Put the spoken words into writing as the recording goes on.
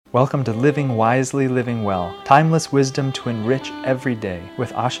Welcome to Living Wisely, Living Well, timeless wisdom to enrich every day,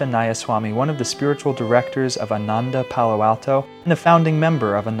 with Asha Nayaswami, one of the spiritual directors of Ananda Palo Alto and a founding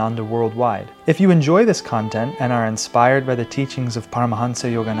member of Ananda Worldwide. If you enjoy this content and are inspired by the teachings of Paramahansa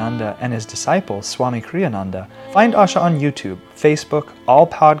Yogananda and his disciple, Swami Kriyananda, find Asha on YouTube, Facebook, all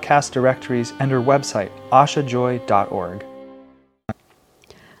podcast directories, and her website, ashajoy.org.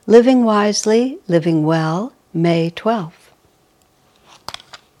 Living Wisely, Living Well, May 12th.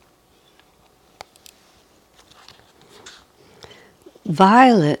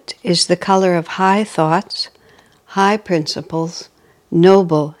 Violet is the color of high thoughts, high principles,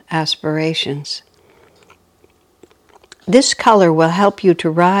 noble aspirations. This color will help you to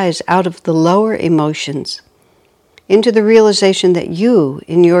rise out of the lower emotions into the realization that you,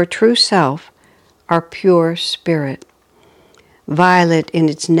 in your true self, are pure spirit. Violet, in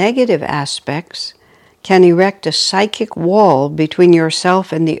its negative aspects, can erect a psychic wall between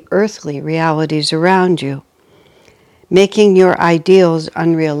yourself and the earthly realities around you, making your ideals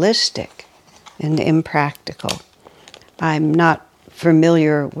unrealistic and impractical. I'm not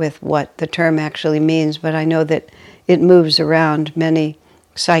familiar with what the term actually means, but I know that it moves around many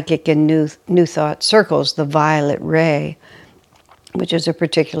psychic and new thought circles, the violet ray, which is a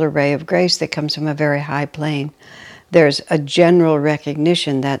particular ray of grace that comes from a very high plane. There's a general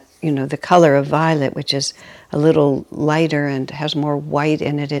recognition that, the color of violet, which is a little lighter and has more white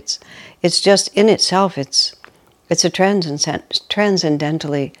in it, it's just in itself, it's a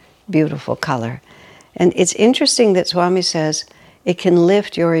transcendentally beautiful color. And it's interesting that Swami says it can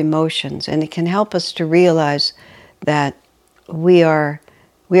lift your emotions and it can help us to realize that we are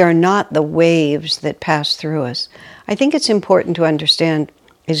not the waves that pass through us. I think it's important to understand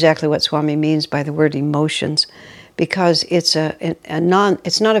exactly what Swami means by the word emotions, because it's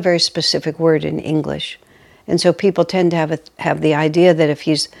not a very specific word in English. And so people tend to have the idea that if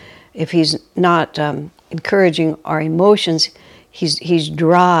he's not encouraging our emotions, he's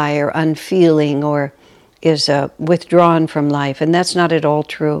dry or unfeeling or is withdrawn from life, and that's not at all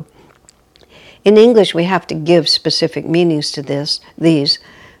true. In English, we have to give specific meanings to these,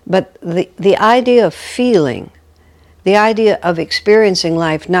 but the idea of feeling, the idea of experiencing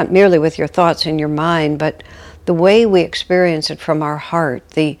life not merely with your thoughts in your mind, but the way we experience it from our heart,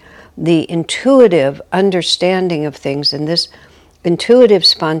 the intuitive understanding of things, and this intuitive,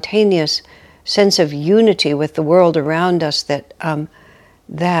 spontaneous sense of unity with the world around us that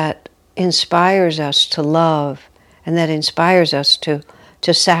inspires us to love, and that inspires us to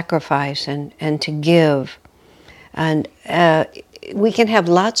sacrifice and to give. And we can have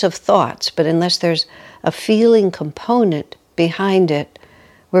lots of thoughts, but unless there's a feeling component behind it,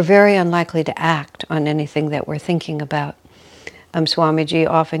 we're very unlikely to act on anything that we're thinking about. Swamiji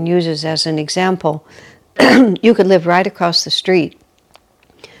often uses as an example, you could live right across the street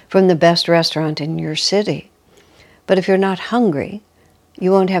from the best restaurant in your city, but if you're not hungry,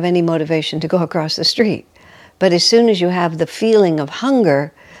 you won't have any motivation to go across the street. But as soon as you have the feeling of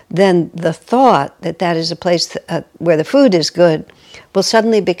hunger, then the thought that is a place where the food is good will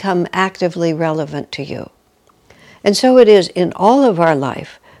suddenly become actively relevant to you. And so it is in all of our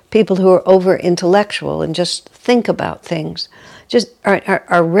life. People who are over-intellectual and just think about things just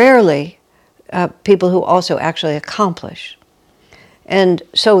are rarely people who also actually accomplish. And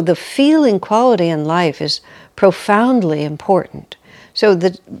so the feeling quality in life is profoundly important. So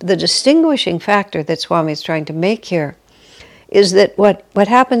the distinguishing factor that Swami is trying to make here is that what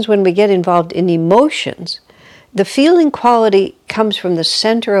happens when we get involved in emotions, the feeling quality comes from the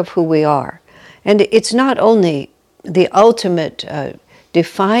center of who we are. And it's not only the ultimate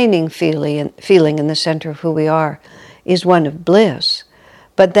defining feeling in the center of who we are is one of bliss,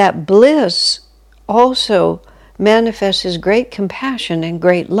 but that bliss also manifests as great compassion and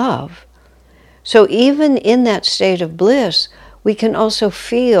great love. So even in that state of bliss, we can also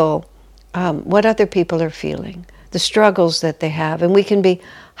feel what other people are feeling, the struggles that they have, and we can be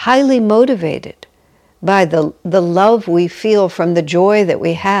highly motivated by the love we feel from the joy that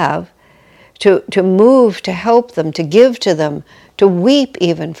we have to move, to help them, to give to them, to weep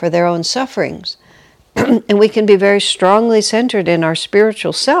even for their own sufferings. And we can be very strongly centered in our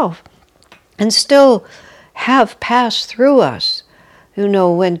spiritual self and still have passed through us.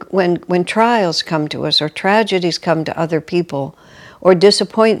 When trials come to us or tragedies come to other people or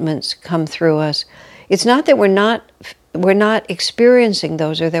disappointments come through us, it's not that we're not experiencing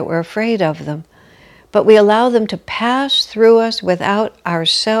those or that we're afraid of them, but we allow them to pass through us without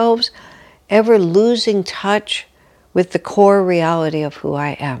ourselves ever losing touch with the core reality of who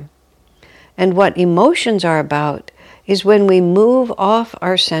I am. And what emotions are about is when we move off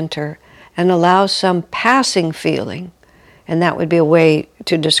our center and allow some passing feeling and that would be a way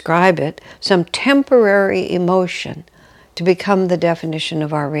to describe it, some temporary emotion to become the definition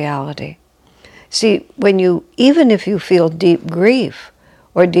of our reality. See, even if you feel deep grief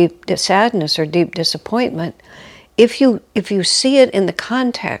or deep sadness or deep disappointment, if you see it in the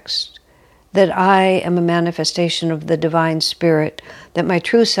context that I am a manifestation of the divine spirit, that my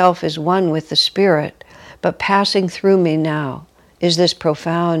true self is one with the spirit, but passing through me now is this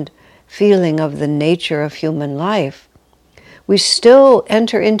profound feeling of the nature of human life, we still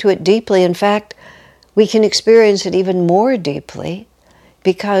enter into it deeply. In fact, we can experience it even more deeply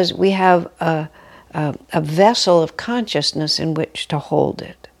because we have a vessel of consciousness in which to hold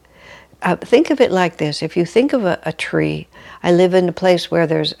it. Think of it like this. If you think of a tree, I live in a place where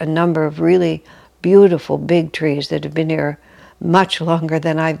there's a number of really beautiful big trees that have been here much longer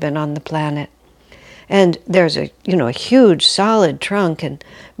than I've been on the planet. And there's a huge solid trunk and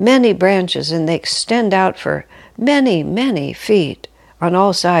many branches, and they extend out for many, many feet on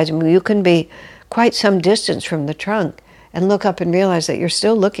all sides. I mean, you can be quite some distance from the trunk and look up and realize that you're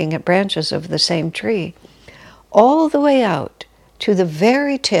still looking at branches of the same tree. All the way out to the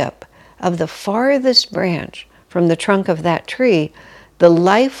very tip of the farthest branch from the trunk of that tree, the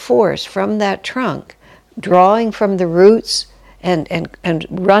life force from that trunk, drawing from the roots and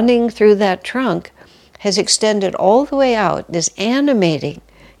running through that trunk, has extended all the way out, this animating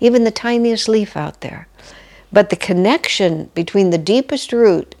even the tiniest leaf out there. But the connection between the deepest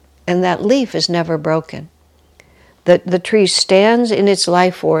root and that leaf is never broken. The tree stands in its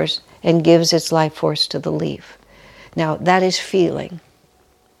life force and gives its life force to the leaf. Now, that is feeling.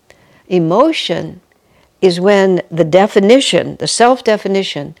 Emotion is when the definition, the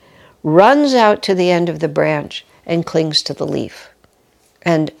self-definition, runs out to the end of the branch and clings to the leaf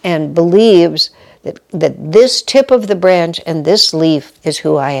and believes that this tip of the branch and this leaf is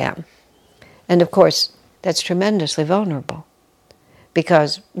who I am. And of course, that's tremendously vulnerable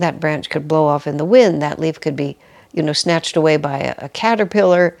because that branch could blow off in the wind, that leaf could be, snatched away by a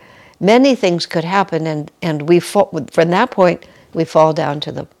caterpillar. Many things could happen, and we fall, from that point, we fall down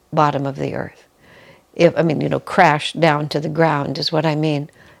to the bottom of the earth. Crash down to the ground is what I mean.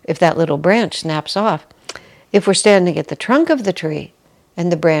 If that little branch snaps off, if we're standing at the trunk of the tree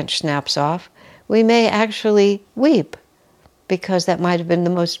and the branch snaps off, we may actually weep because that might have been the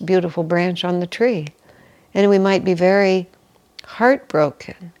most beautiful branch on the tree. And we might be very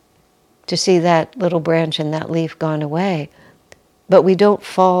heartbroken to see that little branch and that leaf gone away. But we don't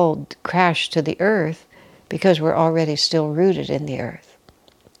crash to the earth because we're already still rooted in the earth.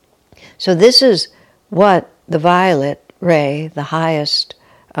 So this is what the violet ray, the highest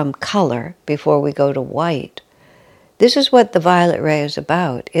color before we go to white, this is what the violet ray is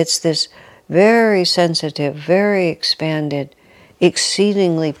about. It's this very sensitive, very expanded,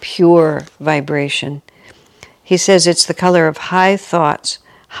 exceedingly pure vibration. He says it's the color of high thoughts,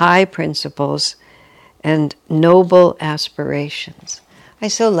 high principles, and noble aspirations. I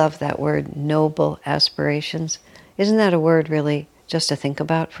so love that word, noble aspirations. Isn't that a word really just to think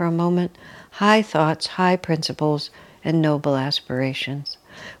about for a moment? High thoughts, high principles, and noble aspirations.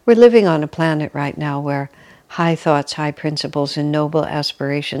 We're living on a planet right now where high thoughts, high principles, and noble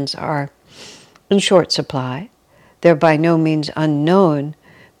aspirations are in short supply. They're by no means unknown,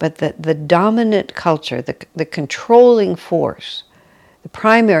 but the dominant culture, the controlling force, the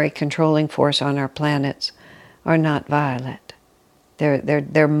primary controlling force on our planets are not violet.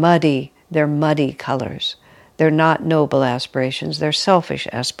 They're muddy colors. They're not noble aspirations. They're selfish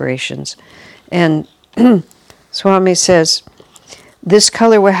aspirations. And Swami says, this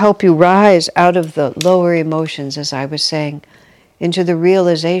color will help you rise out of the lower emotions, as I was saying, into the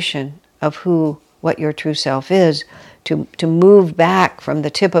realization of what your true self is, to move back from the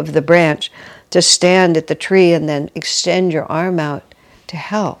tip of the branch, to stand at the tree and then extend your arm out to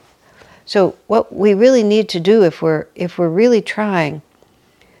help. So what we really need to do if we're really trying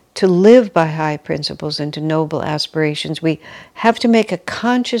to live by high principles and to noble aspirations, we have to make a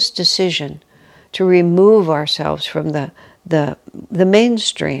conscious decision to remove ourselves from the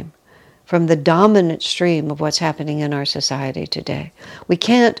mainstream, from the dominant stream of what's happening in our society today. We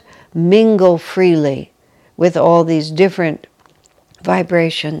can't mingle freely with all these different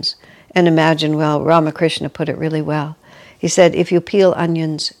vibrations and imagine, well, Ramakrishna put it really well. He said, if you peel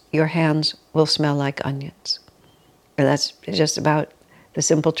onions, your hands will smell like onions. And that's just about the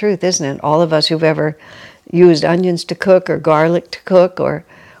simple truth, isn't it? All of us who've ever used onions to cook or garlic to cook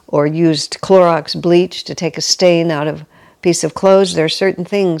or used Clorox bleach to take a stain out of a piece of clothes, there are certain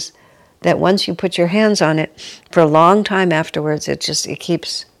things that once you put your hands on it, for a long time afterwards, it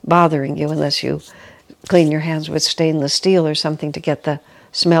keeps bothering you unless you clean your hands with stainless steel or something to get the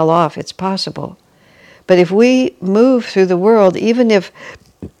smell off. It's possible. But if we move through the world, even if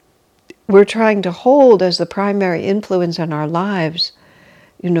we're trying to hold as the primary influence on our lives,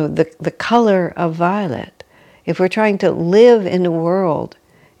 the color of violet, if we're trying to live in a world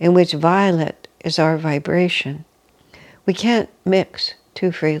in which violet is our vibration, we can't mix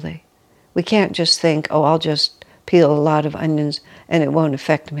too freely. We can't just think, oh, I'll just peel a lot of onions and it won't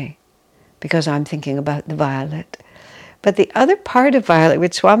affect me because I'm thinking about the violet. But the other part of violet,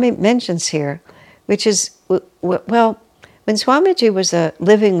 which Swami mentions here, which is, well, when Swamiji was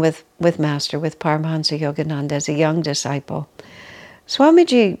living with Master, with Paramahansa Yogananda as a young disciple,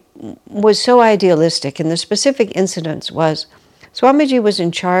 Swamiji was so idealistic, and the specific incidents was, Swamiji was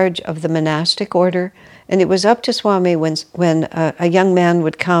in charge of the monastic order, and it was up to Swami when a young man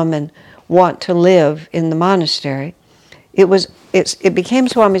would come and want to live in the monastery. It became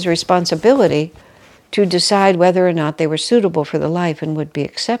Swami's responsibility to decide whether or not they were suitable for the life and would be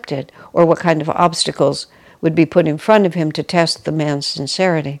accepted, or what kind of obstacles would be put in front of him to test the man's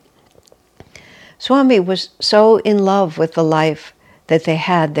sincerity. Swami was so in love with the life that they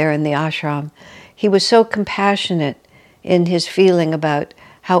had there in the ashram. He was so compassionate in his feeling about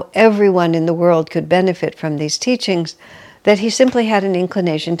how everyone in the world could benefit from these teachings that he simply had an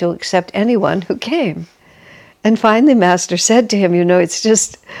inclination to accept anyone who came. And finally, Master said to him,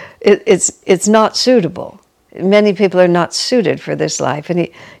 it's not suitable. Many people are not suited for this life. And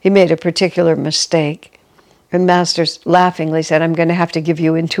he made a particular mistake. And Master laughingly said, I'm going to have to give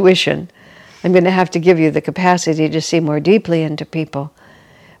you intuition. I'm going to have to give you the capacity to see more deeply into people.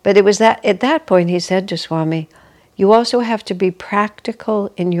 But it was that at that point he said to Swami, you also have to be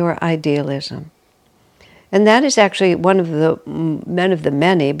practical in your idealism. And that is actually one of the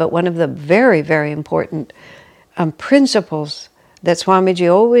many, but one of the very, very important principles that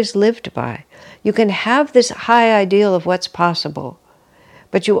Swamiji always lived by. You can have this high ideal of what's possible,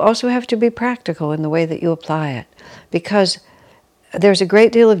 but you also have to be practical in the way that you apply it, because there's a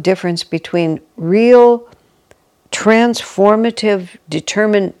great deal of difference between real, transformative,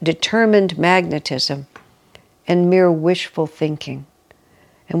 determined magnetism and mere wishful thinking.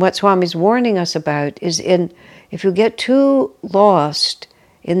 And what Swami's warning us about is if you get too lost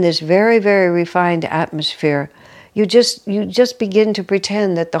in this very, very refined atmosphere, you just begin to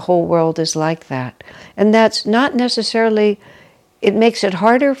pretend that the whole world is like that. And that's not necessarily, it makes it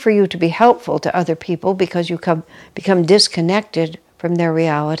harder for you to be helpful to other people because you become disconnected from their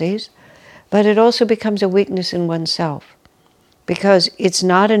realities, but it also becomes a weakness in oneself, because it's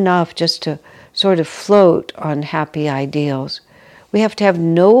not enough just to sort of float on happy ideals. We have to have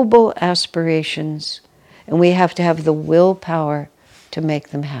noble aspirations, and we have to have the willpower to make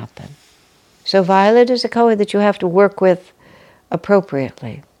them happen. So violet is a color that you have to work with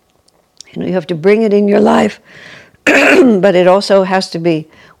appropriately. You have to bring it in your life, but it also has to be,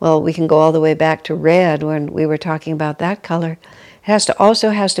 well, we can go all the way back to red when we were talking about that color. It also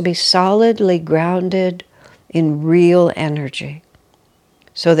has to be solidly grounded in real energy,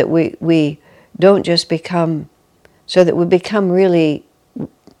 so that we don't just become, so that we become really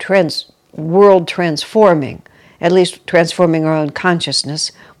world transforming, at least transforming our own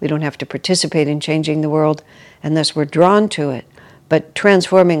consciousness. We don't have to participate in changing the world unless we're drawn to it, but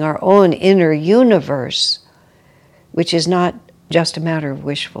transforming our own inner universe, which is not just a matter of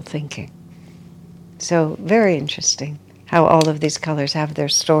wishful thinking. So very interesting how all of these colors have their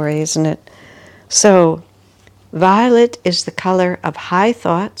story, isn't it? So violet is the color of high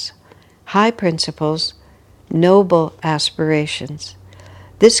thoughts, high principles, noble aspirations.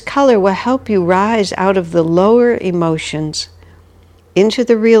 This color will help you rise out of the lower emotions into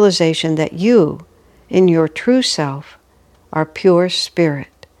the realization that you, in your true self, are pure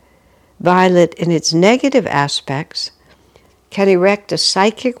spirit. Violet, in its negative aspects, can erect a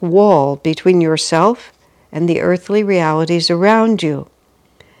psychic wall between yourself and the earthly realities around you,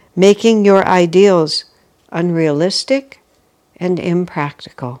 making your ideals unrealistic and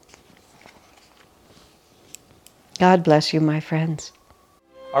impractical. God bless you, my friends.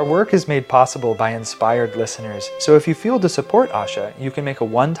 Our work is made possible by inspired listeners, so if you feel to support Asha, you can make a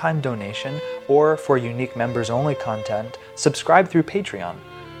one-time donation, or for unique members-only content, subscribe through Patreon.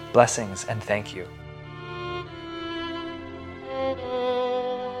 Blessings and thank you.